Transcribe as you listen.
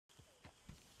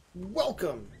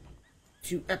Welcome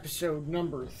to episode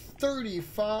number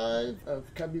 35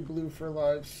 of Cubby Blue for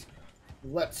Life's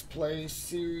Let's Play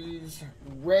series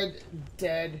Red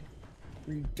Dead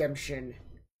Redemption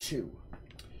 2.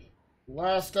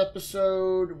 Last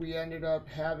episode, we ended up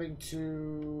having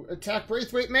to attack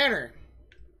Braithwaite Manor.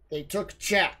 They took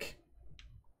Jack.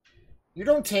 You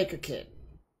don't take a kid.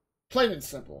 Plain and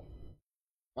simple.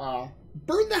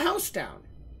 Burn the house down.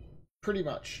 Pretty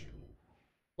much.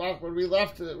 Well, when we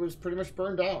left, it was pretty much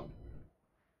burned down.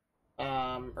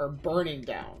 Or burning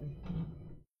down.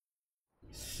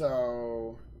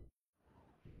 So,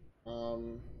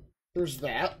 there's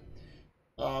that.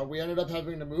 We ended up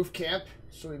having to move camp.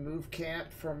 So we moved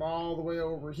camp from all the way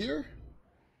over here.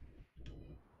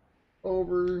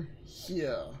 Over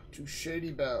here to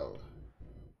Shady Belle.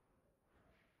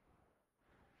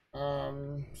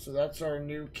 So that's our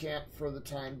new camp for the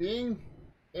time being.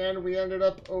 And we ended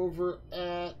up over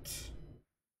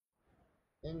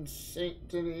in Saint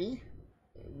Denis.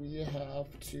 We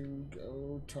have to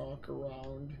go talk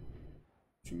around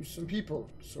to some people.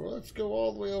 So let's go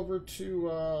all the way over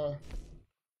to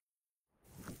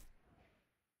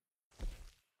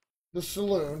the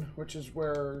saloon, which is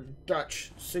where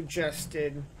Dutch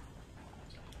suggested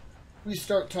we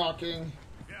start talking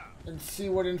and see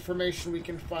what information we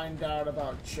can find out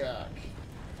about Jack.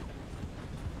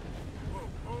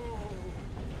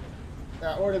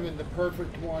 That would have been the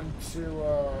perfect one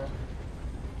to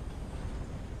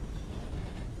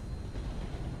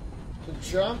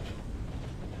jump,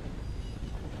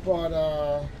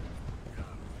 but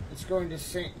it's going to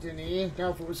Saint Denis.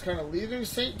 Now, if it was kind of leaving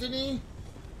Saint Denis,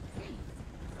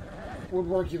 would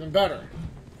work even better.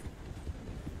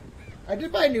 I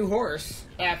did buy a new horse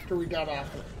after we got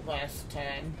off it last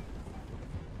time.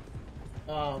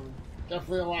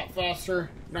 Definitely a lot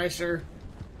faster, nicer.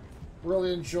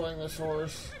 Really enjoying this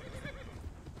horse.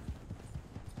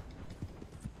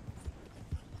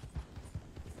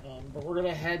 But we're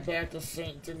gonna head back to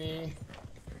Saint Denis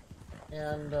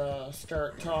and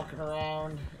start talking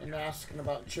around and asking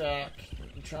about Jack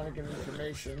and trying to get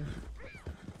information.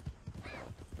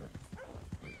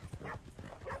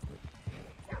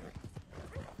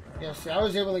 Yeah, see, I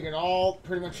was able to get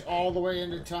pretty much all the way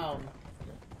into town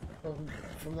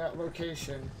from that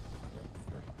location.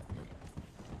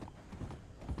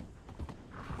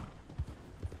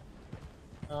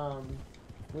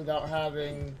 Without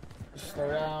having to slow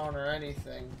down or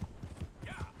anything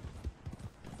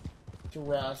to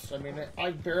rest. I mean,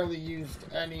 I barely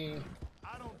used any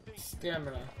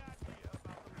stamina.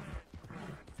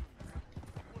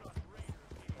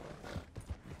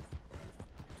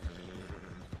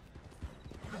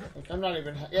 Like, I'm not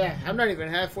even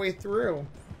halfway through.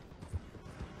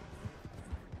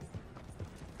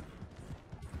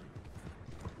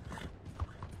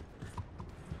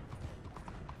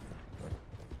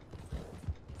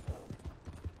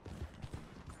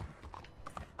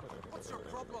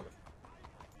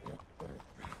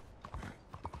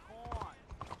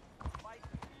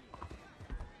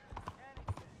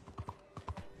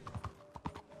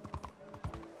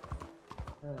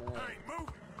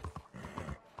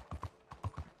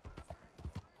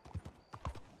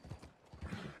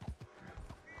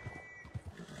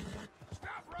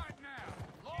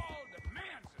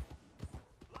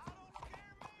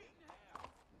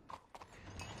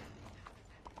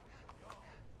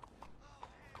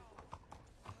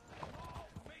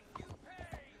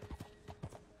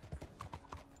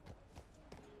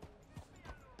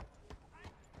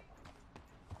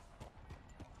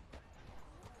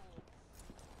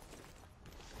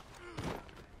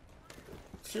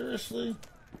 Seriously?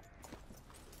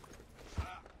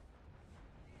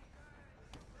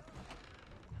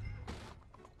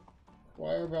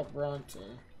 Why about Bronte?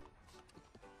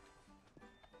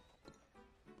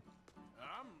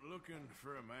 I'm looking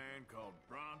for a man called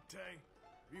Bronte.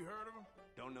 Have you heard of him?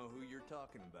 Don't know who you're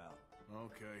talking about.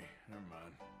 Okay, never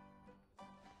mind.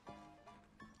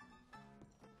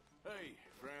 Hey,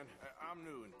 friend, I'm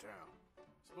new in town.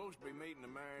 Supposed to be meeting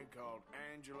a man called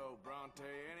Angelo Bronte.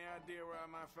 Any idea where I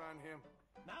might find him?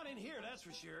 Not in here, that's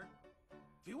for sure.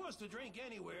 If he wants to drink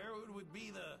anywhere, it would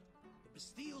be the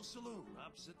Bastille Saloon,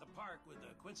 opposite the park with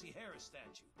the Quincy Harris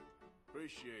statue.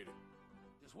 Appreciate it.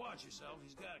 Just watch yourself,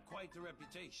 he's got quite the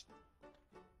reputation.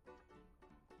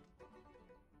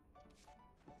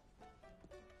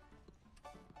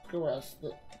 Go ask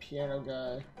the piano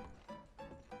guy.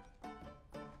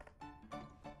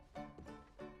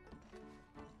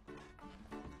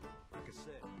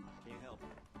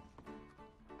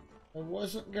 I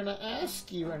wasn't gonna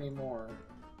ask you anymore.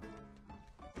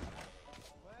 Well,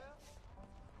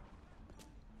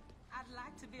 I'd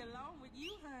like to be alone with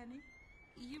you, honey.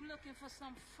 You looking for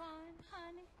some fun,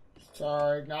 honey?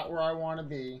 Sorry, not where I want to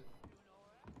be.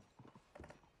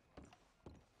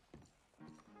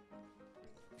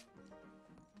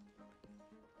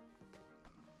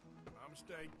 My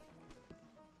mistake.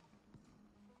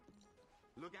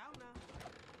 Look out now.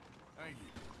 Thank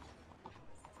you.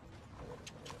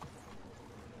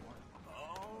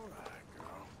 All right,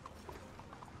 girl.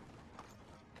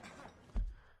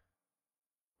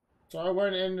 So I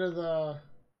went into the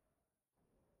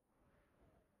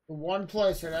one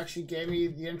place that actually gave me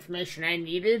the information I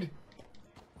needed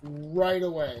right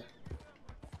away.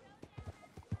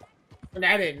 And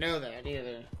I didn't know that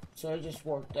either. So it just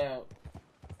worked out.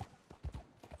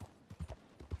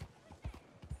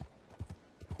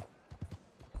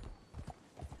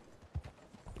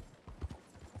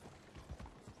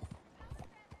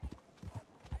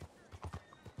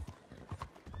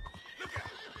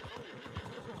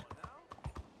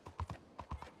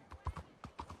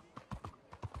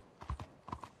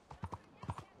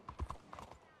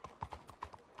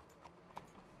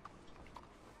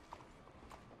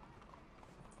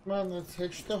 Come on, let's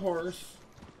hitch the horse.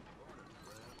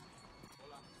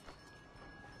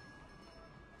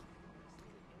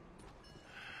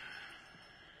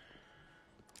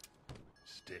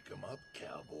 Stick 'em up,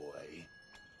 cowboy.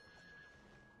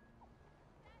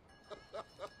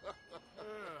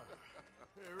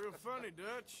 Yeah, real funny,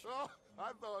 Dutch. Oh,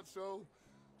 I thought so.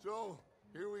 So,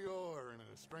 here we are in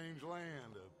a strange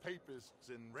land of papists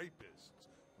and rapists.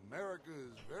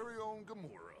 America's very own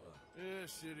Gomorrah. Yeah,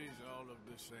 cities all look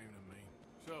the same to me.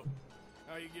 So,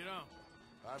 how you get on?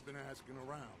 I've been asking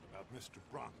around about Mr.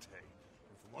 Bronte,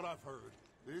 and from what I've heard,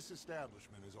 this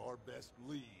establishment is our best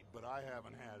lead, but I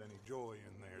haven't had any joy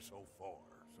in there so far.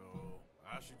 So,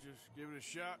 I should just give it a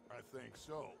shot? I think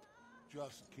so.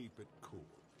 Just keep it cool.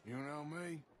 You know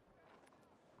me?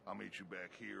 I'll meet you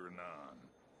back here anon.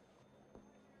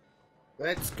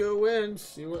 Let's go in,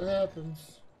 see what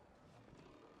happens.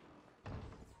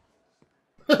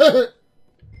 Funny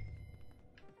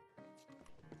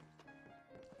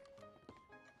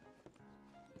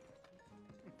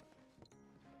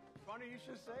you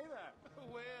should say that.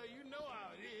 Well, you know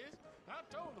how it is. I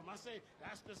told him. I say,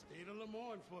 that's the state of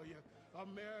Lemoyne for you.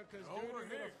 America's Over dirty little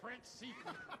here. French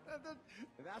secret.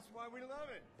 That's why we love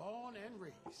it. Born and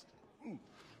raised.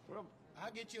 Well,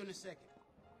 I'll get you in a second.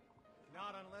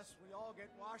 not unless we all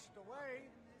get washed away.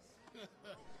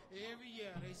 Every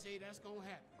year they say that's gonna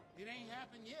happen. It ain't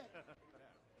happened yet.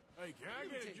 Hey, can I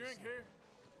Let me get a tell you drink something. here?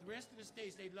 The rest of the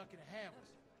states, they lucky to have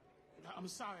us. I'm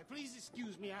sorry. Please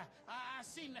excuse me. I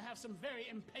seem to have some very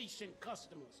impatient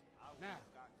customers. Now,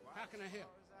 how can I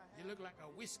help? You look like a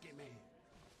whiskey man.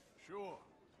 Sure.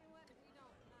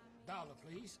 $1,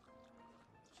 please.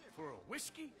 For a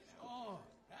whiskey? Oh,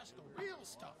 that's the real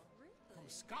stuff. From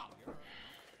Scotland.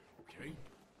 Okay.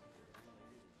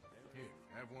 Here,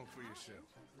 have one for yourself.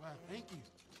 Well, thank you.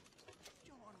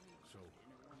 So,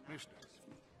 mister,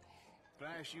 can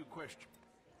I ask you a question?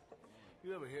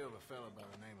 You ever hear of a fella by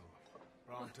the name of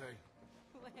Bronte?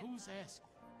 Who's asking?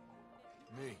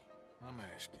 Me. I'm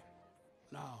asking.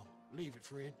 No, leave it,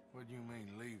 friend. What do you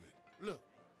mean, leave it? Look,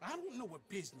 I don't know what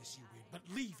business you in, but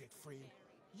leave it, friend.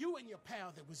 You and your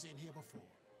pal that was in here before.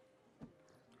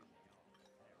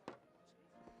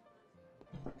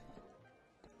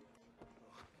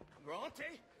 Bronte?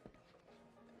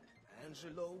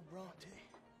 Angelo Bronte.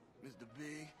 Mr.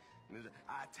 Big, Mr.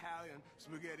 Italian,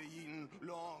 spaghetti-eating,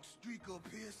 long streak of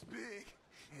piss big.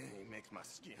 He makes my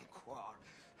skin crawl.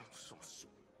 So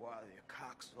sweaty, a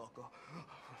cocksucker.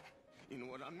 You know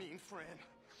what I mean, friend?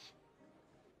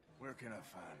 Where can I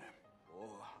find him?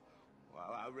 Oh,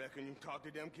 well, I reckon you talk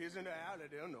to them kids in the alley,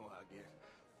 they'll know, I guess.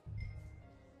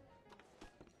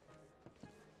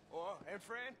 Oh, and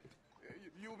friend,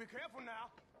 you'll be careful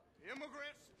now.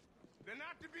 Immigrants, they're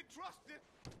not to be trusted.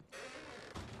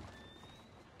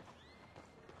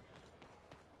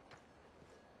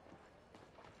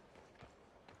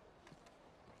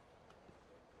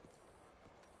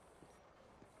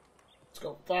 Let's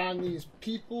go find these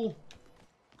people.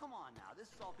 Come on now, this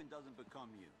sulking doesn't become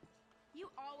you.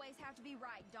 You always have to be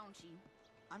right, don't you?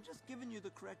 I'm just giving you the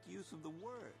correct use of the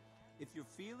word. If you're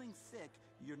feeling sick,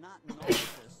 you're not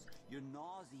nauseous, you're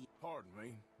nauseous. Pardon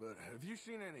me, but have you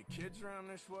seen any kids around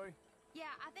this way?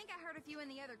 Yeah, I think I heard a few in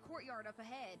the other courtyard up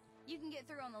ahead. You can get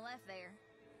through on the left there.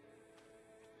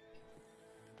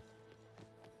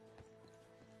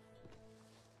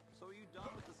 So are you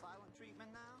done with the silent treatment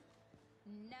now?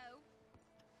 No.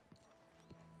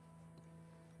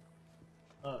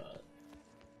 Alright.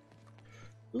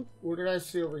 Oop, what did I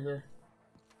see over here?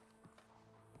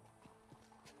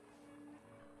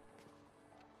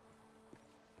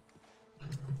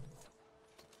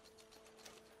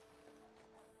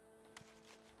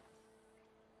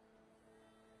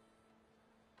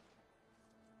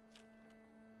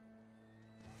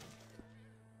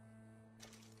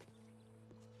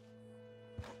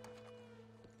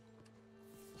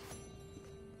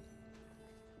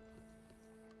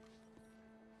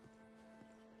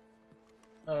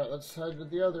 Alright, let's head to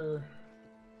the other.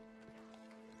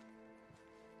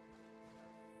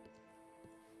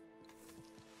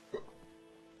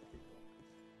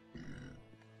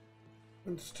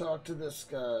 Let's talk to this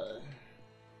guy.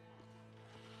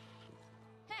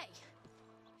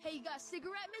 Hey, you got a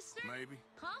cigarette, mister? Maybe.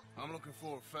 Huh? I'm looking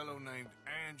for a fellow named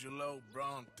Angelo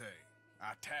Bronte.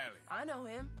 Italian. I know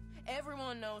him.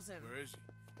 Everyone knows him. Where is he?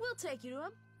 We'll take you to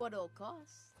him. What it'll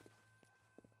cost?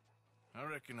 I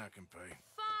reckon I can pay.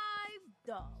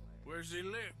 $5. Where's he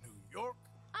live? New York?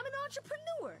 I'm an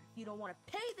entrepreneur. If you don't want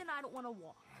to pay, then I don't want to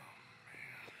walk.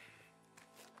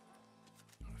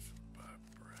 That's a bad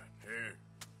bread. Here.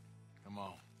 Come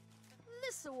on.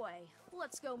 This away.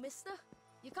 Let's go, mister.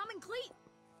 You coming, Cleet?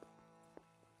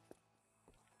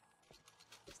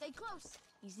 Stay close.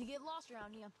 Easy to get lost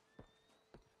around here.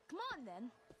 Come on, then.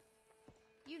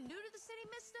 You new to the city,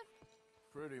 mister?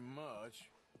 Pretty much.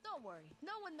 Don't worry.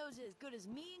 No one knows it as good as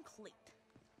me and Cleet.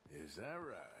 Is that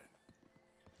right?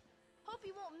 Hope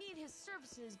you won't need his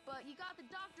services, but you got the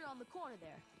doctor on the corner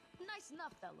there. Nice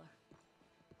enough, fella.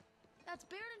 That's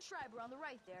Baird and Schreiber on the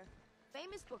right there.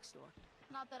 Famous bookstore.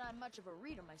 Not that I'm much of a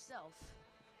reader myself.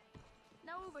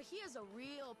 Now over here's a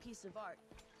real piece of art.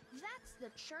 That's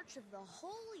the Church of the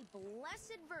Holy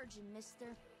Blessed Virgin, mister.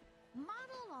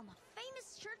 Modeled on the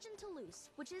famous church in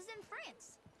Toulouse, which is in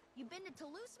France. You been to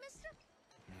Toulouse, mister?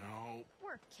 No.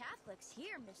 We're Catholics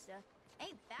here, mister.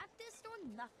 Ain't Baptist or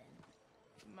nothing.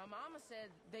 My mama said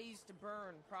they used to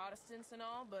burn Protestants and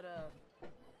all, but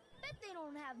Bet they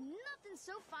don't have nothing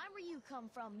so fine where you come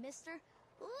from, mister.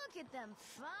 Look at them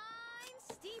fine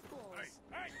steeples.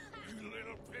 Hey, you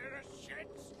little pair of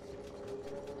shits!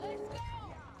 let's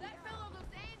go! That fellow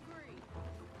looks angry.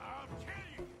 I'll kill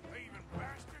you, thieving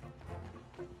bastard!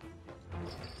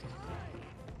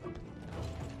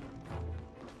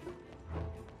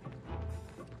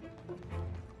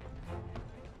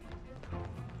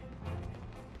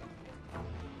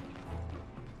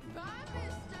 Bye,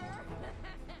 mister.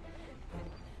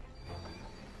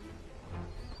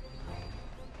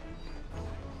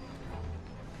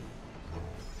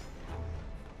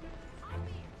 I'm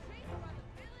being chased by the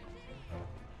village idiot.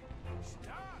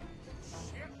 Stop!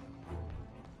 Shit!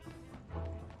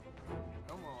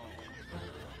 Come on.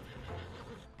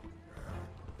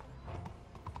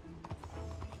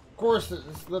 Of course,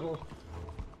 it's little.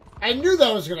 I knew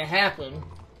that was gonna happen.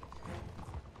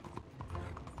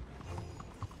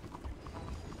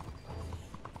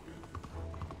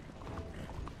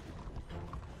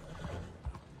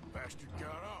 Bastard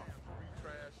got off.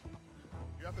 Trash.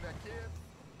 You after that kid?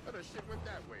 Oh, that shit went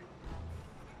that way.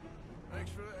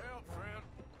 Thanks for the help, friend.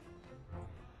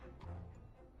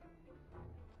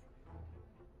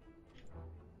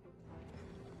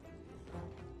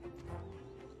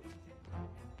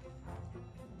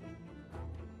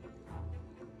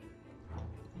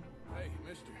 Hey,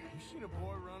 mister, you seen a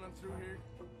boy running through here?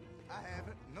 I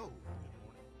haven't, no.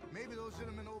 Maybe those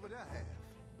gentlemen over there have.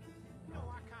 You know,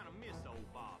 I kind of miss old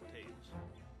bobtails.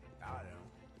 I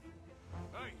don't.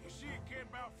 Hey, you see a kid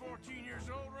about 14 years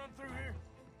old run through here?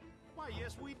 Why,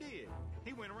 yes, we did.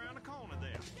 He went around the corner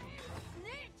there.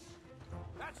 Snitch!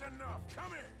 That's enough.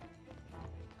 Come here.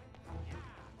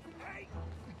 Hey!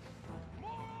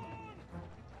 Moron!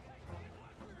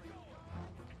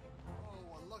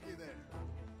 Oh, unlucky there.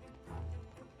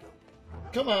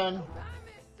 Come on. Bye,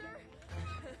 mister.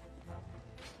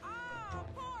 Oh,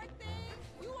 poor thing.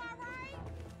 You all right?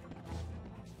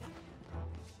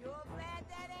 Sure glad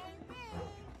that ain't me.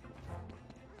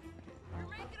 You're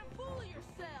making a fool of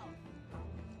yourself.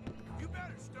 You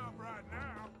better stop right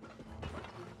now.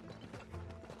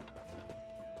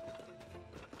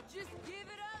 Just give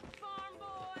it up, farm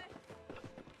boy.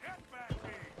 Get back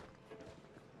here.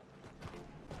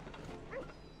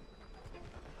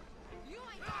 You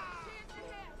ain't got a chance in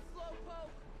hell,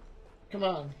 slowpoke. Come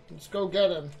on. Let's go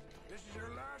get him. This is your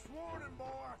last warning, boy.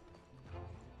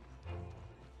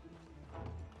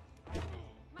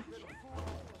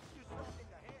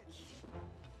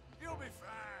 You'll be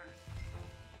fine.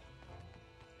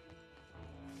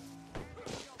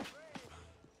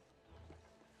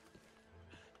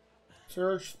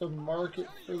 Search the market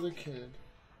for the kid.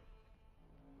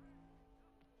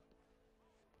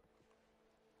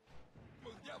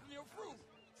 Most definitely a fruit.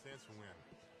 Since when?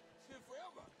 Since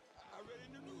forever. I read it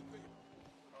in the newspaper.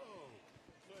 Oh,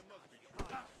 so it must be true.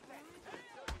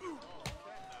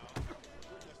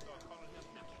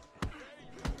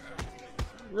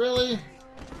 Really?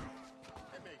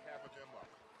 They make half of them up.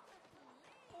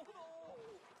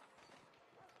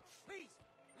 Please,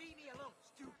 leave me alone,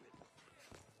 stupid.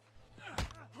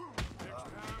 Next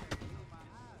time,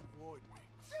 avoid me.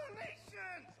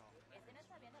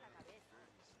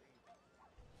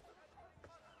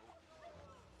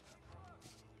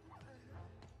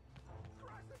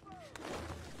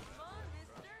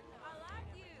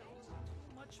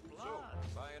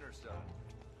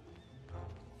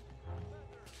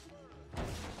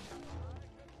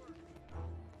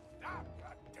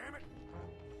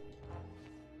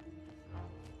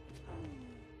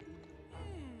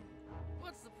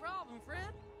 something,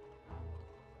 friend?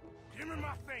 Give me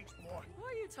my things, boy.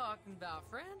 What are you talking about,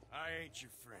 friend? I ain't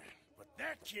your friend, but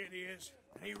that kid is,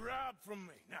 and he robbed from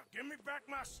me. Now give me back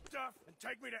my stuff and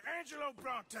take me to Angelo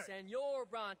Bronte. Senor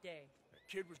Bronte. That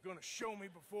kid was gonna show me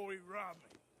before he robbed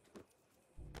me.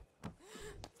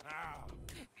 Now,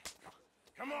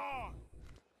 come on.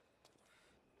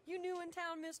 You new in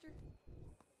town, mister?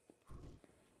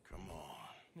 Come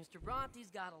on. Mr.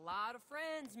 Bronte's got a lot of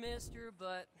friends, mister,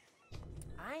 but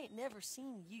I ain't never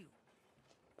seen you.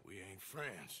 We ain't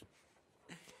friends.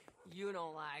 You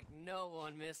don't like no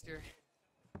one, mister.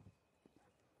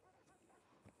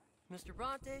 Mr.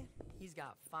 Bronte, he's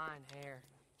got fine hair.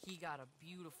 He got a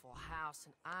beautiful house,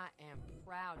 and I am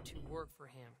proud to work for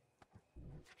him.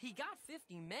 He got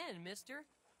 50 men, mister.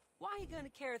 Why he gonna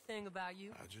care a thing about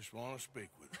you? I just want to speak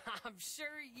with him. I'm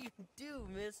sure you do,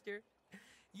 mister.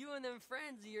 You and them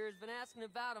friends of yours been asking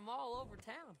about him all over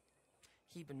town.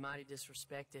 He been mighty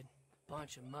disrespected.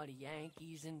 Bunch of muddy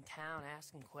Yankees in town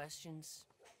asking questions.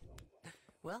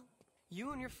 Well,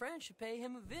 you and your friend should pay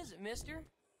him a visit, mister.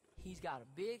 He's got a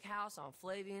big house on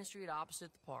Flavian Street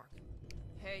opposite the park.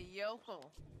 Hey, yo.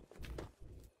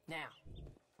 Now,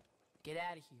 get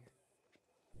out of here.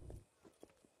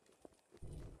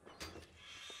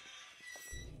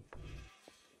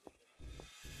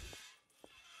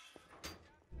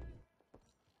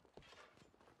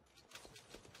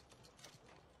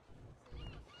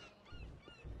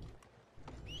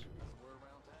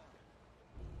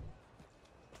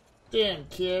 Damn,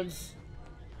 kids.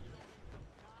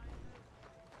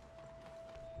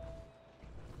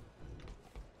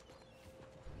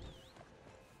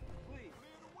 Please.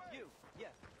 You. Yes.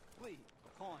 Please.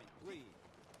 Coin. Please.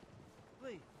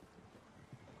 Please.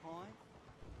 Coin.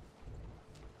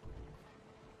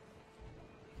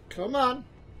 Come on.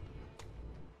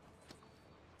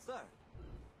 Sir,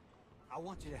 I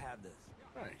want you to have this.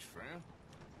 Thanks, friend.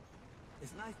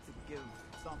 It's nice to give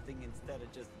something instead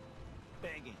of just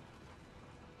begging.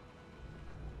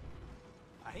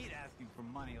 I hate asking for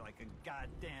money like a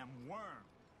goddamn worm.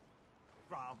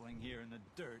 Groveling here in the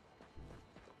dirt.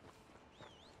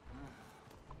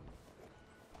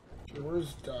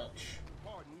 Where's Dutch?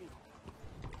 Pardon me.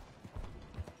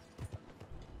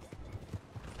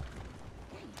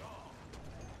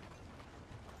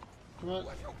 Come on.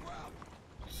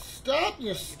 Stop,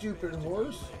 you stupid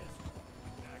horse.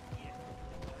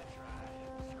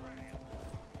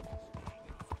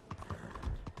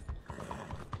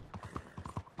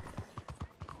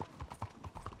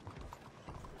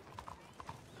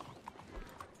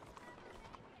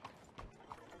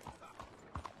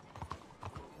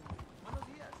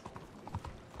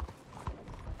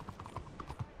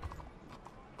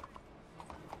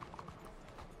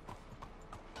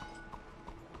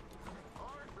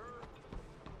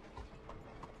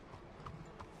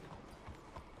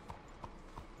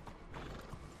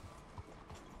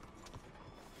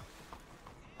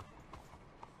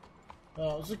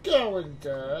 How's it going,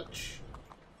 Dutch?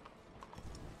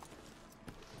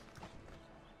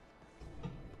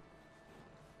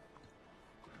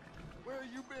 Where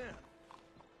you been?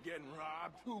 Getting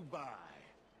robbed? Who by?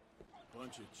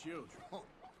 Bunch of children. Oh,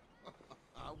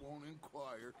 I won't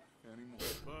inquire anymore.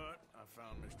 But I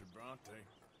found Mr. Bronte.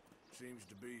 Seems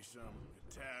to be some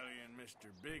Italian Mr.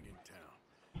 Big in town.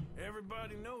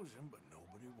 Everybody knows him, but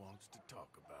nobody wants to talk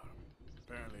about him.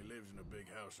 Apparently lives in a big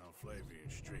house on Flavian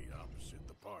Street opposite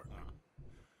the park.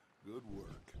 Good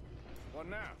work. What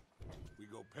now? We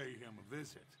go pay him a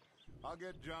visit. I'll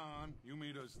get John, you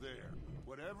meet us there.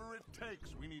 Whatever it takes,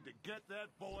 we need to get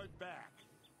that boy back.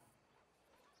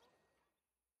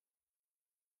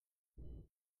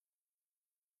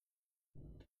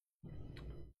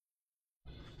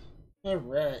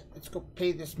 Alright, let's go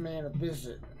pay this man a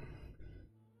visit.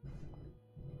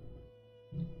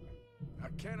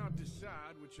 I cannot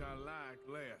decide which I like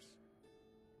less.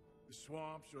 The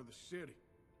swamps or the city.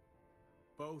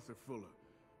 Both are full of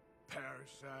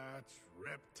parasites,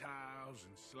 reptiles,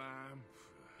 and slime.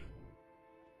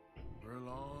 We're a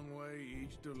long way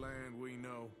east of land we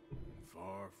know,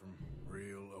 far from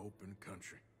real open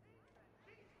country.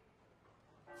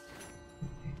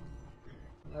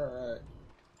 Alright.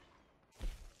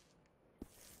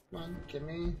 Come on, give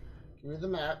me the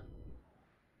map.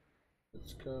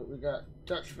 Let's go. We got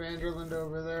Dutch Vanderland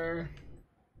over there.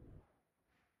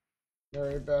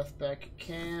 Mary Beth back at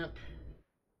camp.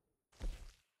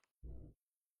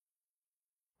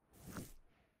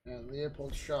 And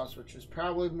Leopold Strauss, which is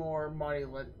probably more money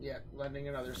lending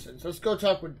in other cities. Let's go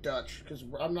talk with Dutch, because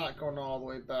I'm not going all the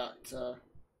way back to...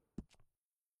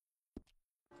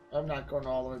 I'm not going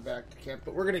all the way back to camp,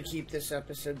 but we're going to keep this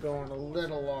episode going a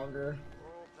little longer.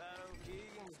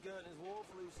 Keegan's got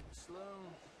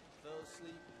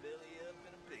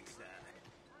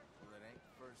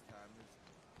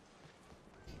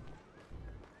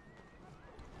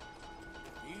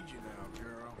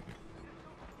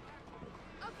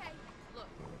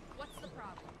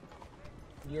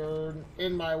You're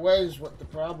in my way is what the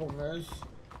problem is.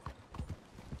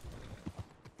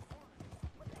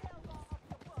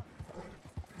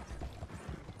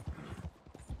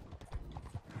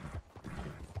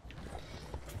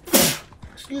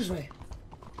 Excuse me.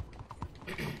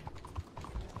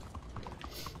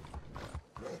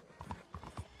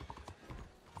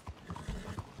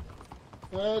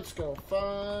 Let's go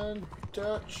find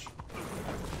touch.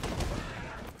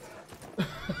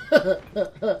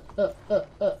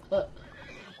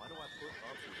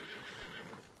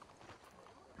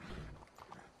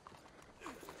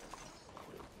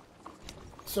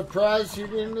 Surprised you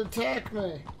didn't attack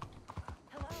me.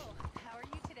 Hello, how are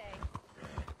you today?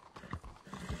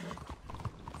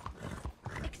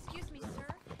 Excuse me, sir.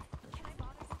 Can I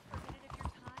bother you for a minute of your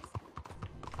time?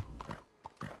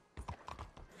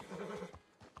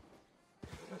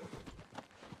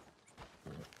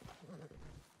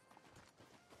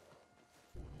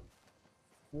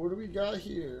 What do we got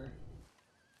here?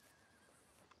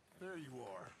 There you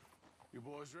are. You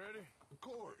boys ready? Of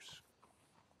course.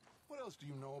 What else do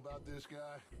you know about this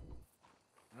guy?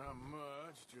 Not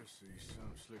much, just he's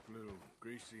some slick little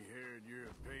greasy-haired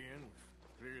European with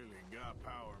clearly got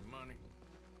power and money.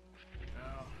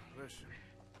 Now, listen,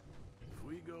 if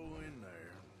we go in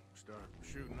there and start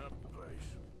shooting up the place,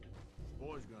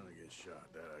 boy's gonna get shot,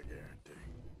 that I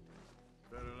guarantee.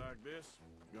 Fella like this,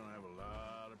 gonna have a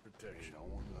lot of protection.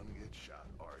 No one's gonna get shot,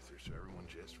 Arthur, so everyone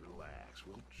just relax.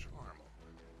 We'll charm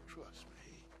them. Trust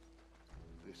me.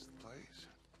 This the place?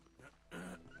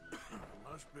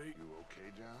 Must be. You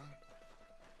okay, John?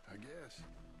 I guess.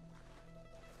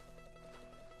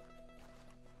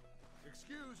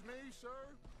 Excuse me, sir.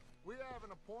 We have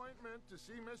an appointment to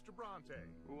see Mr. Bronte.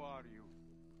 Who are you?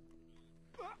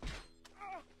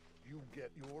 You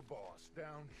get your boss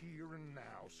down here and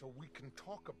now so we can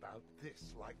talk about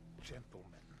this like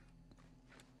gentlemen.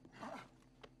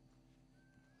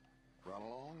 Run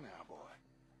along now, boy.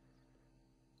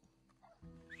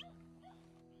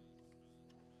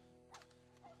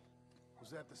 Was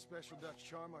that the special Dutch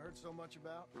charm I heard so much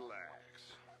about?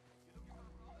 Relax.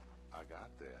 I got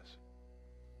this.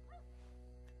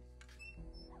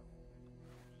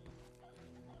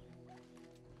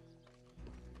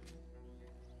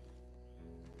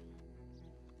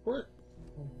 What?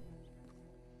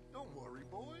 Don't worry,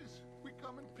 boys. We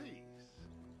come in peace.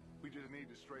 We just need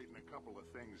to straighten a couple of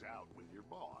things out with your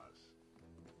boss.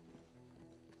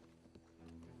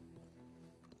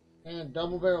 And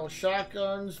double barrel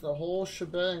shotguns, the whole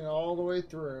shebang all the way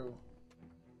through.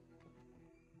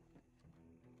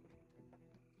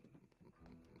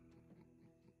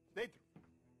 Dentro.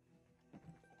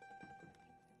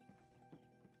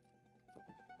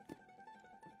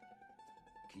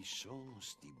 Chi sono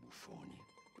sti buffoni?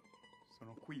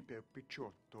 Sono qui per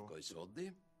Picciotto. Coi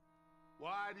soldi?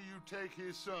 Why do you take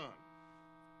his son?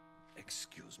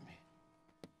 Excuse me.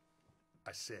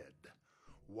 I said,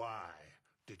 why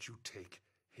did you take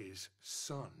his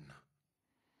son?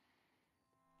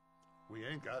 We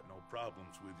ain't got no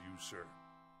problems with you, sir.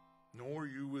 Nor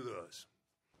you with us.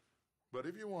 But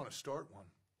if you want to start one,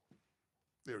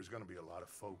 there's going to be a lot of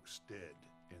folks dead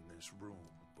in this room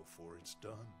before it's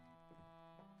done.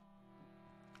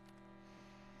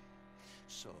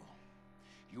 So,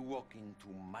 you walk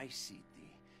into my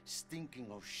city,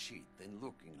 stinking of shit and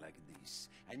looking like this,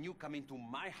 and you come into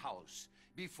my house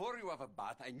before you have a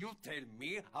bath and you tell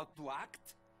me how to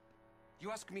act?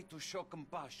 You ask me to show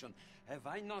compassion. Have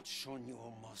I not shown you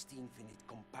almost infinite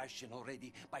compassion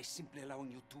already by simply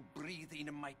allowing you to breathe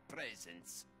in my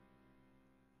presence?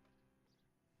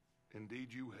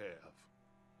 Indeed you have.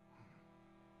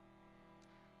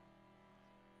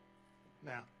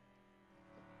 Now,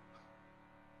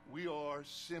 we are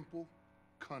simple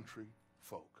country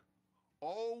folk.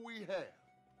 All we have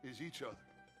is each other.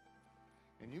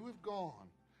 And you have gone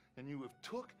and you have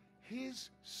took his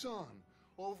son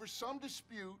over some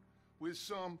dispute with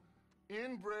some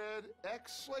inbred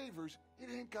ex-slavers. It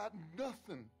ain't got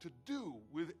nothing to do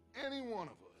with any one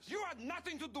of us. You had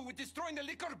nothing to do with destroying the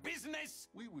liquor business!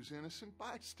 We was innocent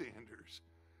bystanders.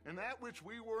 And that which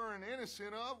we weren't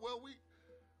innocent of, well,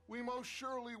 we most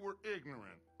surely were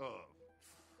ignorant of.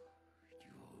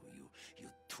 You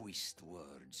twist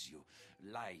words, you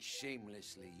lie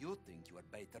shamelessly, you think you are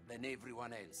better than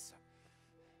everyone else.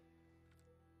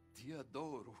 Ti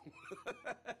adoro.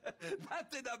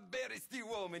 Vatte davvero sti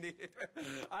uomini.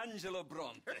 Angelo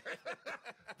Bronte.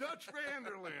 Dutch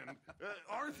Vanderlyn.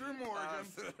 Arthur Morgan.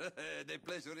 Arthur, the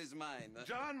pleasure is mine.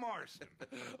 John Marston.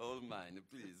 All mine,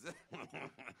 please.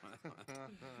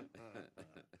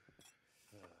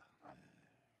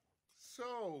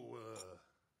 So,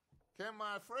 can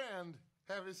my friend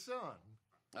have his son?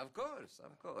 Of course,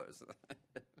 of course.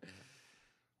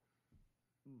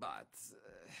 But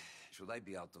should I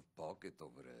be out of pocket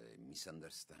over a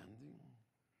misunderstanding?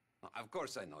 Of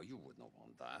course I know you would not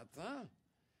want that, huh?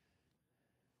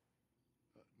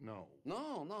 No.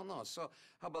 No. So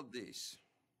how about this?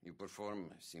 You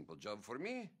perform a simple job for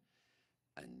me,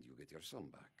 and you get your son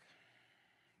back.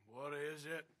 What is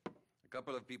it? A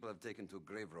couple of people have taken to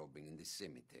grave robbing in the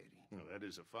cemetery. Well, that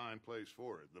is a fine place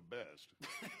for it, the best.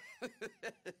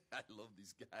 I love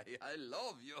this guy. I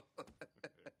love you.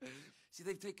 See,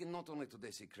 they've taken not only to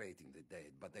desecrating the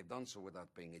dead, but they've done so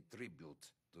without paying a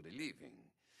tribute to the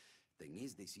living. Thing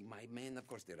is, they see my men, of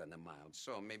course they run a mile.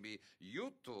 So maybe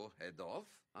you two head off,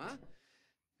 huh?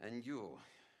 And you,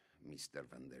 Mr.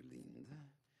 Van der Linde,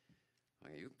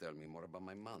 you tell me more about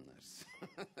my manners.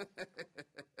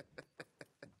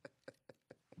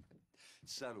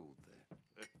 Salute.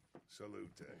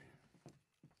 Salute.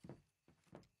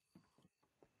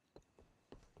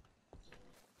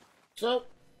 So,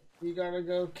 we gotta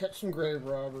go catch some grave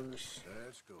robbers.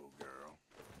 Let's go, girl.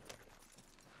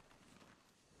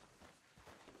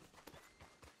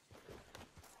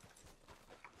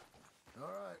 All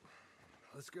right,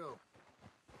 let's go.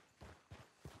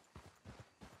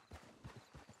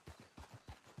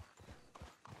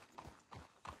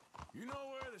 You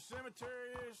know where the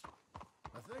cemetery is?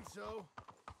 I think so.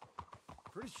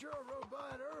 Pretty sure I rode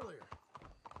by it earlier.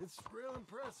 It's real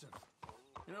impressive.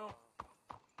 You know,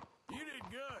 you did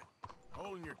good,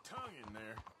 holding your tongue in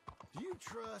there. Do you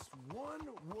trust one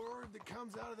word that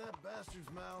comes out of that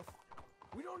bastard's mouth?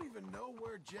 We don't even know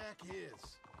where Jack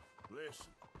is.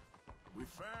 Listen, we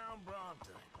found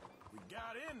Bronte. We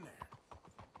got in there.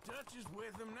 Dutch is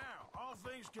with him now. All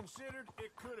things considered,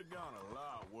 it could have gone a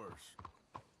lot worse.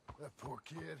 That poor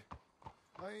kid.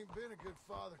 I ain't been a good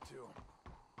father to him.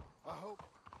 I hope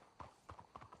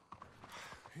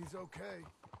he's okay.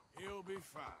 He'll be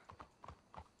fine.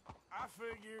 I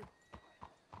figured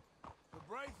the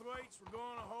Braithwaites were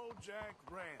going to hold Jack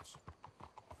ransom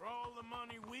for all the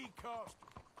money we cost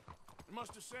him. They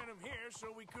must have sent him here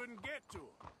so we couldn't get to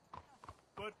him.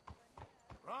 But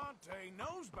Bronte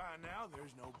knows by now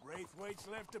there's no Braithwaites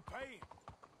left to pay him.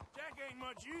 Jack ain't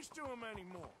much use to him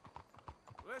anymore.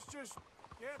 Let's just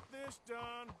get this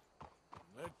done.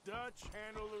 Let Dutch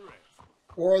handle the rest.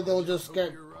 Or they'll just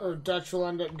get, or Dutch will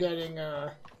end up getting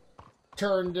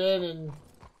turned in and,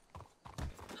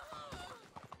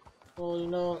 well, you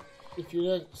know, if you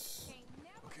didn't.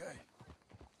 Okay,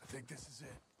 I think this is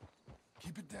it.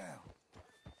 Keep it down.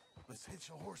 Let's hitch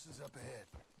the horses up ahead.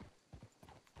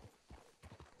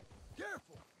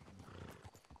 Careful!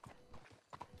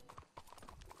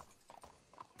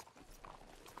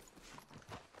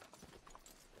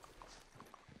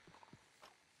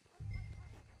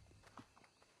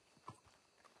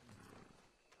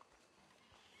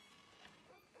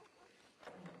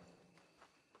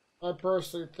 I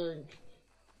personally think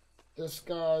this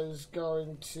guy is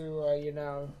going to, you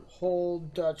know,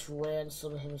 hold Dutch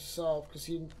ransom himself because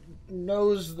he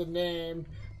knows the name.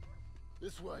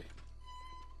 This way.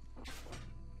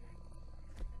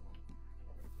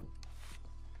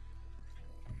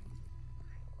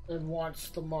 And wants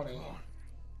the money. Come on.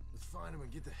 Let's find him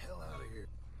and get the hell out of here.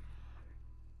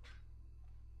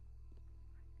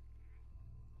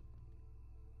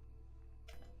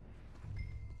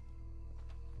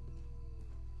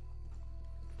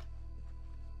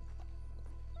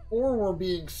 Or we're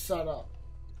being set up.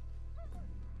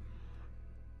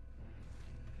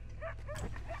 Stay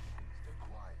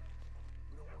quiet.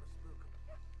 We don't want to spook him.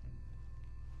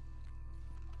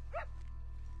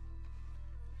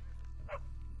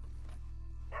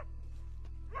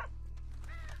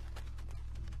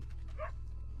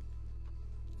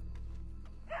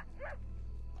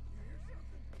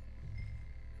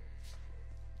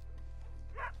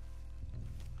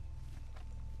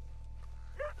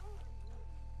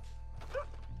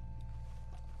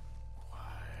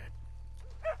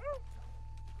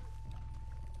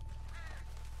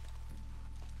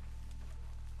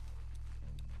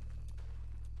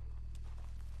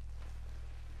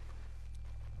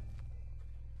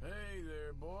 Hey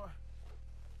there, boy.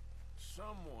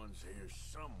 Someone's here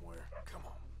somewhere. Come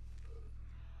on.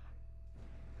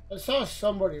 I saw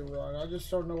somebody run. I just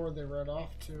don't know where they ran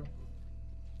off to.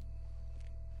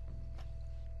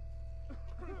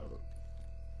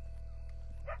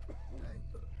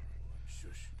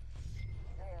 Shush.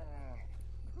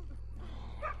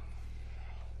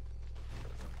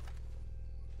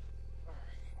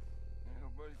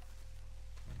 Nobody.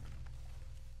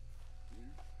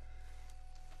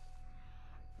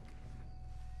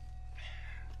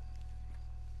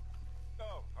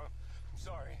 Oh, I'm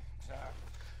sorry.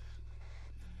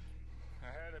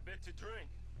 get to drink.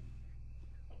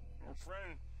 Our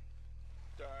friend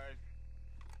died.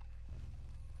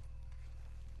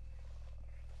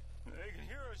 They can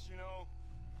hear us, you know.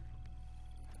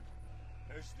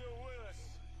 They're still with us.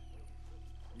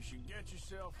 You should get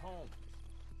yourself home.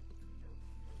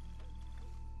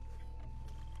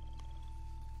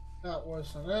 That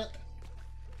wasn't it.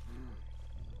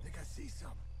 Think I see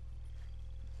something.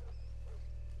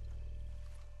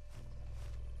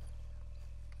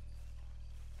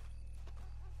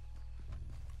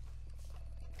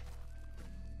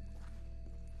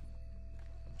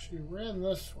 She ran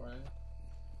this way.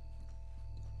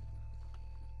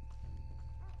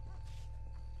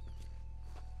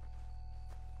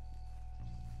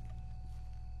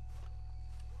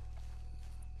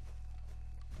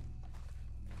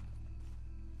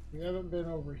 We haven't been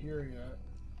over here yet.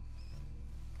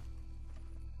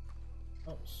 I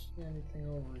don't see anything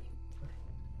over here.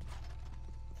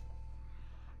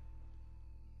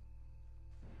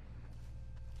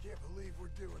 Can't believe we're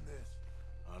doing this.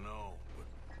 I know, but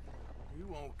we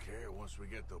won't care once we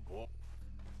get the ball.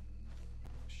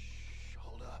 Shh,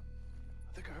 hold up.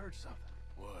 I think I heard something.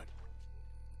 What?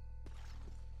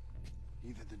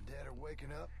 Either the dead are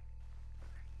waking up,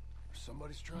 or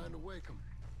somebody's trying to wake them.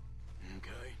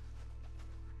 Okay.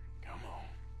 Come on.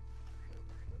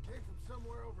 Came from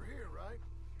somewhere over here, right?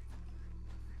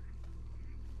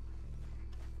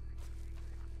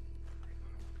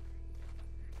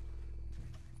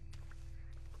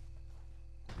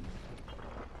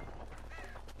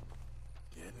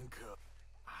 Getting cut.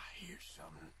 I hear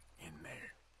something in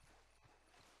there.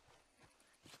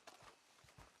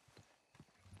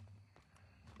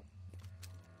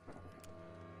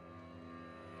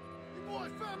 You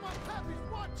boys found my puppies,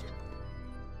 watch it!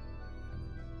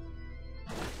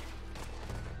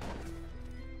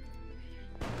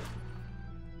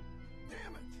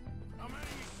 Damn it! How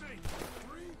many you see?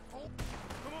 3, 4.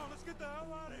 Come on, let's get the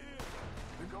hell out of here.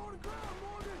 They're going to ground,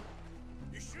 Morgan!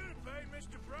 You should have paid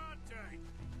Mr. Bronte.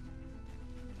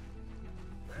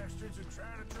 Bastards are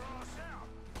trying to draw us out.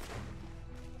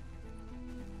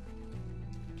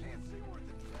 Can't see worth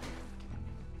a damn.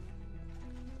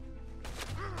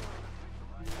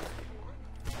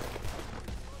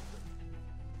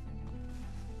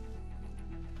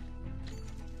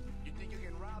 You think you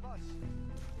can rob us?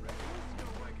 Reckon this is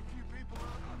gonna wake a few people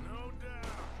up? No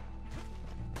doubt.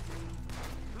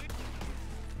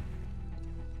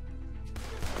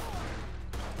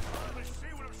 Let me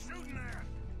see what I'm shooting at.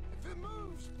 If it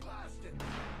moves, blast it!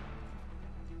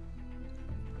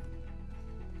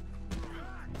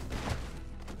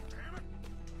 Damn it.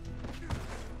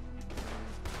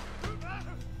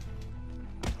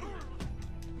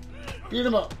 Beat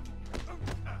him up.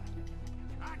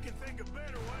 I can think of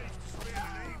better ways to spend an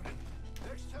evening.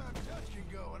 Next time Dutch can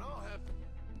go, and I'll have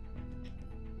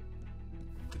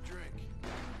to drink.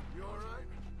 You all right?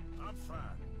 I'm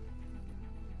fine.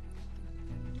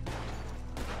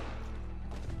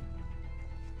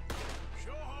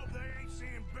 Sure hope they ain't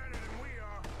seeing better than we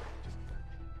are.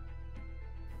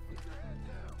 Put your head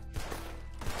down.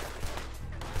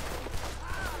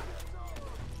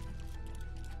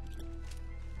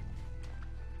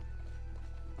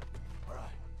 All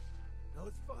right. Now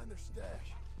let's find their stash.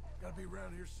 Gotta be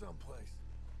around here someplace.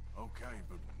 Okay,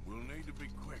 but we'll need to be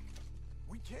quick.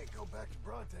 We can't go back to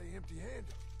Bronte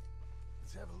empty-handed.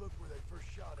 Let's have a look where they first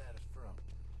shot at us from.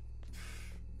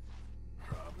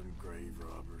 Robbing grave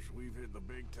robbers. We've hit the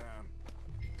big time.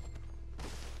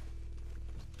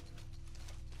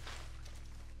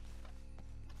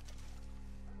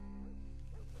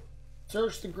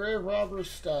 Search the grave robber's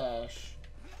stash.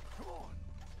 Come on.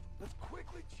 Let's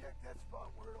quickly check that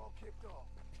spot where it all kicked off.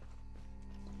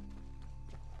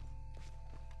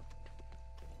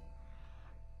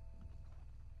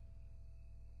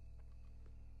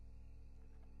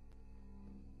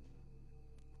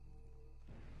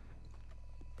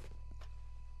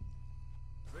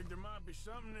 Think there might be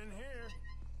something in here.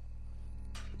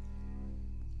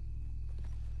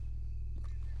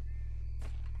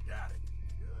 Got it.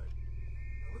 Good.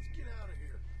 Now let's get out of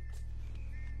here.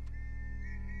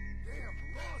 Damn,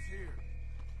 the law's here.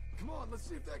 Come on, let's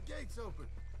see if that gate's open.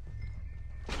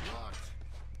 Locked.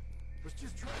 Let's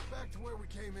just track back to where we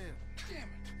came in. Damn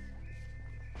it.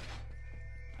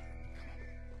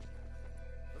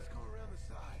 Let's go around the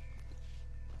side.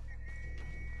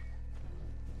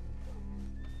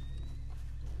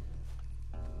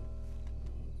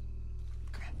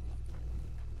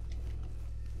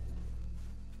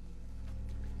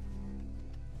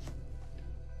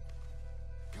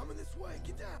 Coming this way,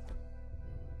 get down.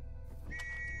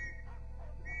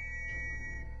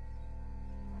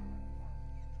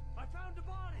 I found a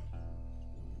body!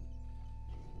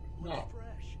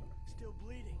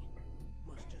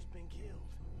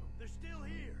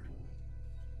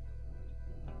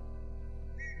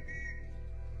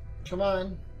 Come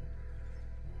on.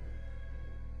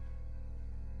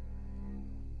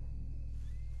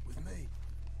 With me.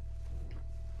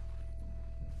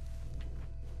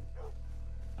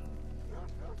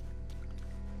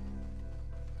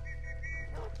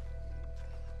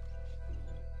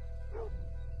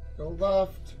 Go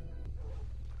left.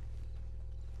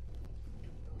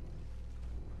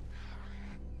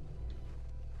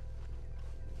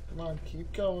 Come on,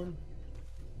 keep going.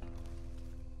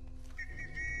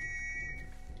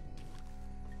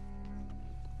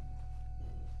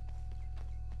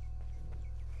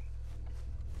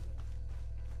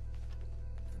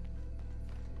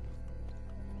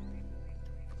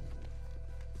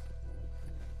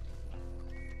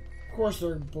 Of course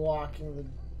they're blocking the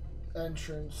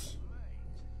entrance.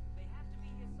 They have to be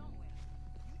here somewhere.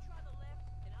 You try the left,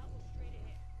 and I'll go straight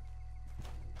ahead.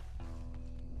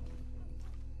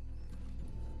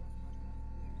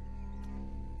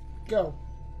 Go.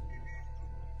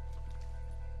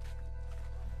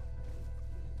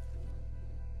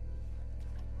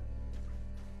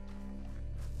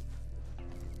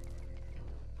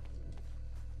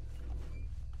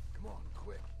 Come on,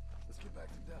 quick. Let's get back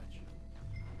to Dutch.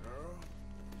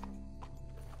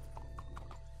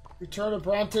 Return to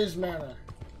Bronte's Manor.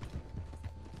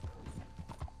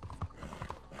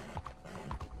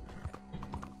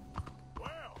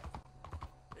 Well,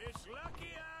 it's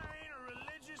lucky I ain't a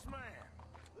religious man.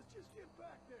 Let's just get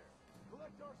back there.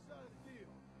 Collect our side of the deal.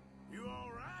 You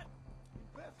all right? You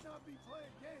best not be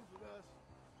playing games with us.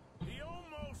 He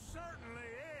almost certainly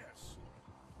is.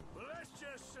 But let's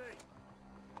just see.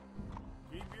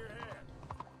 Keep your head.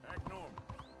 Act normal.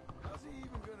 How's he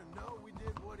even gonna know we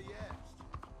did what he asked?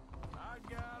 I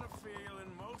got a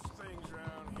feeling most things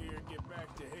around here get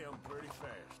back to him pretty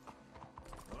fast.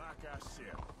 Like I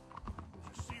said, we'll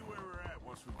just see where we're at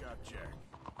once we got Jack.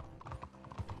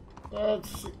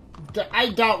 I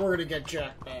doubt we're gonna get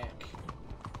Jack back.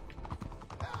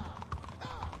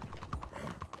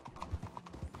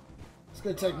 It's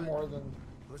gonna take more than.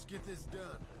 Let's get this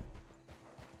done.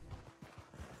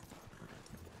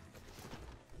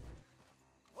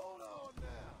 Hold on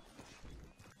now.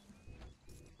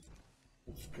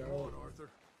 Let's Come go. on, Arthur.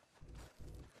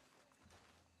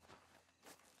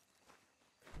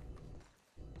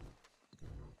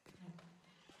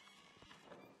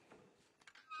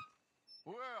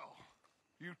 Well,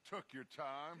 you took your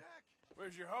time.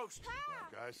 Where's your host?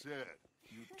 Like I said,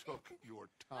 you took your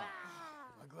time.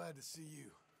 I'm glad to see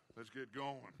you. Let's get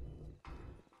going.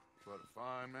 What a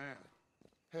fine man.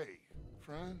 Hey,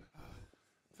 friend,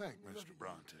 thank Mr.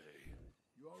 Bronte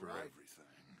You all for right?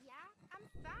 everything. Yeah, I'm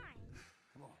fine.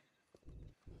 Come on.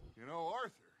 You know,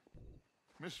 Arthur,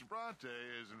 Mr. Bronte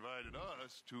has invited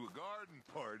us to a garden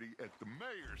party at the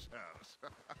mayor's house.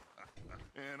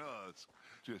 And us,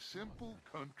 just simple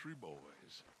country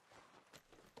boys.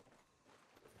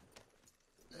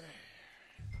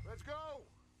 Let's go!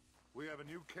 We have a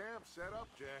new camp set up,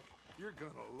 Jack. You're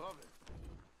gonna love it.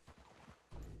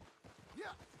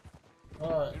 Yeah.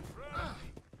 Alright.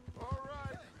 All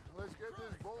right. Let's get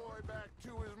this boy back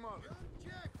to his mother.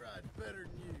 Jack rides better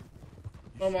than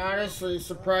you. I'm honestly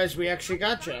surprised we actually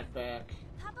got Jack back.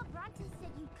 Papa Bronte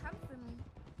said you'd come for me.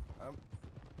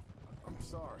 I'm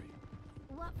sorry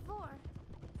What for?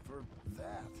 for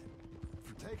that.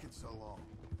 For taking so long.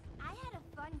 I had a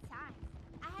fun time.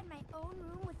 I had my own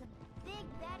room with a big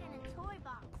bed and a toy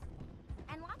box.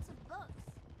 And lots of books.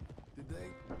 Did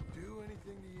they do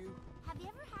anything to you? Have you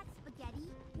ever had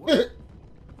spaghetti? What?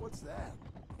 What's that?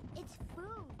 It's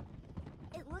food.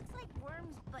 It looks like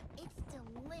worms, but it's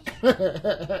delicious.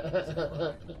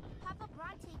 Papa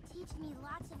Bronte teach me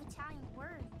lots of Italian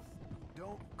words.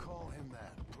 Don't call him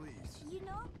that, please. You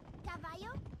know,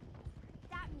 caballo?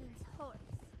 That means horse.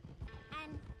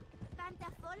 And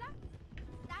pantafola?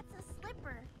 That's a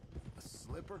slipper. A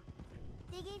slipper?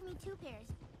 They gave me 2 pairs.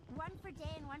 One for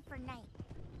day and one for night.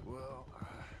 Well,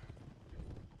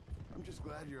 I'm just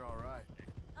glad you're all right.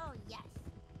 Oh, yes.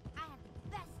 I had the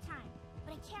best time.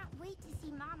 But I can't wait to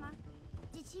see Mama.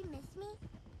 Did she miss me?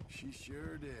 She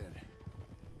sure did.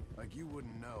 Like you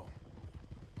wouldn't know.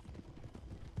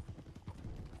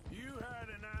 You had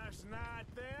a nice night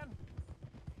then?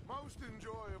 Most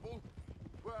enjoyable.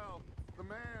 Well, the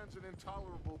man's an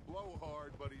intolerable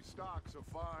blowhard, but he stocks a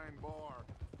fine bar.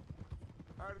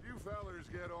 How did you fellers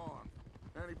get on?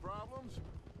 Any problems?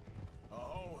 A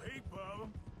whole heap of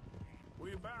them.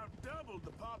 We about doubled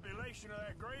the population of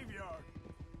that graveyard.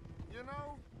 You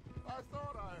know, I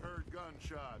thought I heard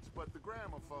gunshots, but the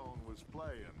gramophone was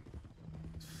playing.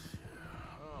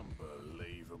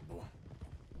 Unbelievable.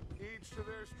 Each to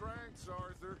their strengths,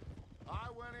 Arthur. I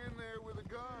went in there with a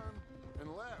gun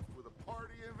and left with a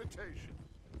party invitation. invitation.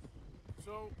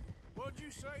 So, what'd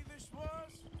you say this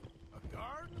was? A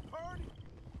garden party?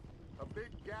 A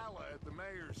big gala at the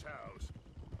mayor's house.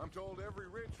 I'm told every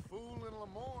rich fool in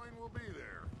Lemoyne will be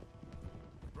there.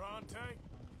 Bronte?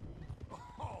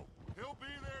 Oh, he'll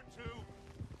be there too.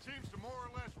 Seems to more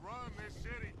or less run this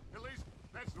city. At least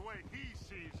that's the way he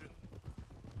sees it.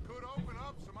 Could open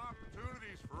up some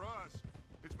opportunities for us.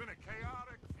 It's been a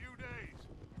chaotic few days,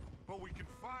 but we can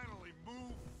finally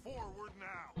move forward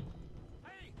now.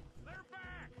 Hey, they're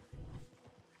back!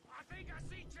 I think I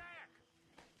see Jack!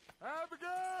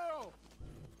 Abigail!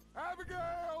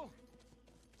 Abigail!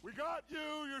 We got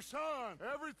you, your son,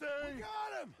 everything. We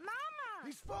got him! Mama!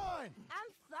 He's fine!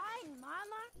 I'm fine,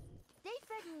 Mama. They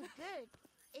fed me good.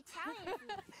 Italian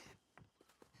food.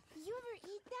 Did you ever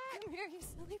eat that? Come here, you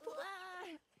silly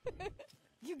boy.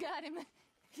 You got him.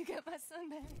 You got my son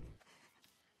back.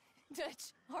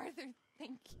 Dutch, Arthur,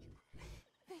 thank you.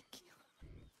 Thank you.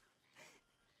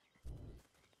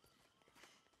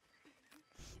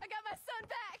 I got my son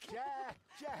back!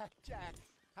 Jack.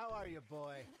 How are you,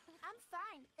 boy? I'm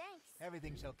fine, thanks.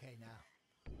 Everything's okay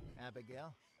now.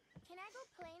 Abigail? Can I go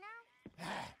play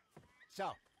now?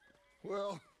 So?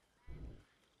 Well,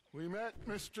 we met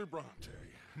Mr. Bronte.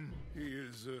 He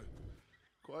is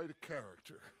quite a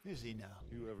character. Is he now?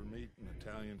 You ever meet an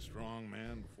Italian strong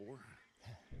man before?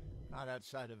 Not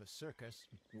outside of a circus.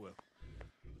 Well,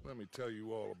 let me tell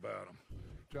you all about him.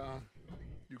 John,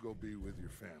 you go be with your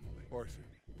family. Arthur,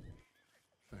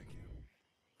 thank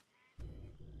you.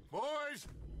 Boys,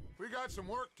 we got some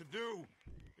work to do.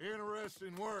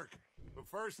 Interesting work. But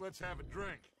first, let's have a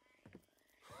drink.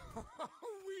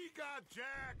 We got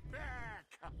Jack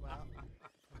back! Well,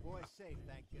 the boy's safe,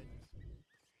 thank goodness.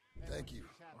 Thank you,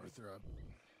 Arthur.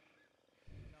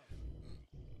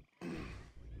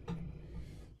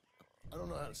 I don't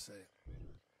know how to say it.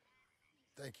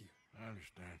 Thank you. I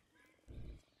understand.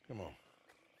 Come on.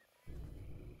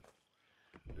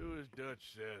 Do as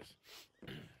Dutch says.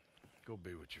 Go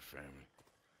be with your family.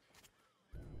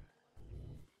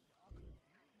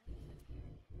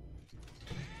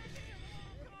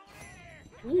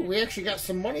 Ooh, we actually got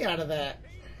some money out of that.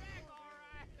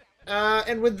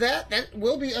 And with that, that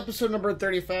will be episode number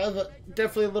 35.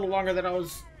 Definitely a little longer than I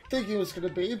was thinking it was going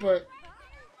to be, but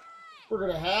we're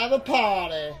going to have a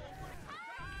party.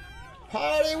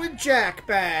 Party with Jack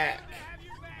back.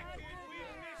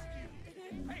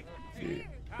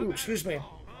 Ooh, excuse me.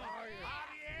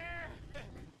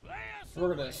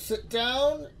 We're going to sit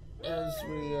down as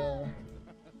we,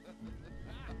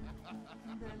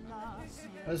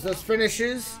 as this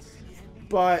finishes,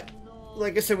 but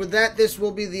like I said, with that, this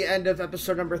will be the end of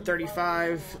episode number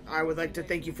 35. I would like to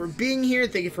thank you for being here.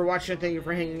 Thank you for watching. Thank you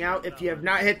for hanging out. If you have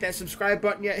not hit that subscribe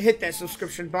button yet, hit that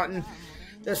subscription button.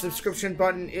 The subscription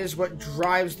button is what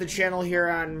drives the channel here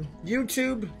on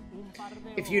YouTube.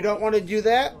 If you don't want to do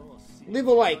that, leave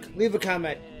a like, leave a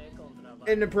comment.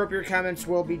 Inappropriate comments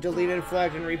will be deleted,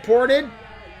 flagged, and reported.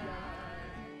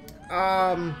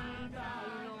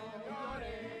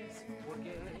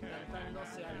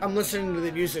 I'm listening to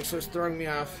the music, so it's throwing me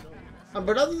off.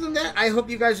 But other than that, I hope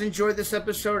you guys enjoyed this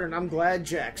episode, and I'm glad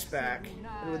Jack's back.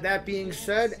 And with that being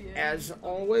said, as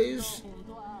always,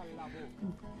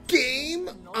 game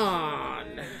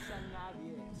on!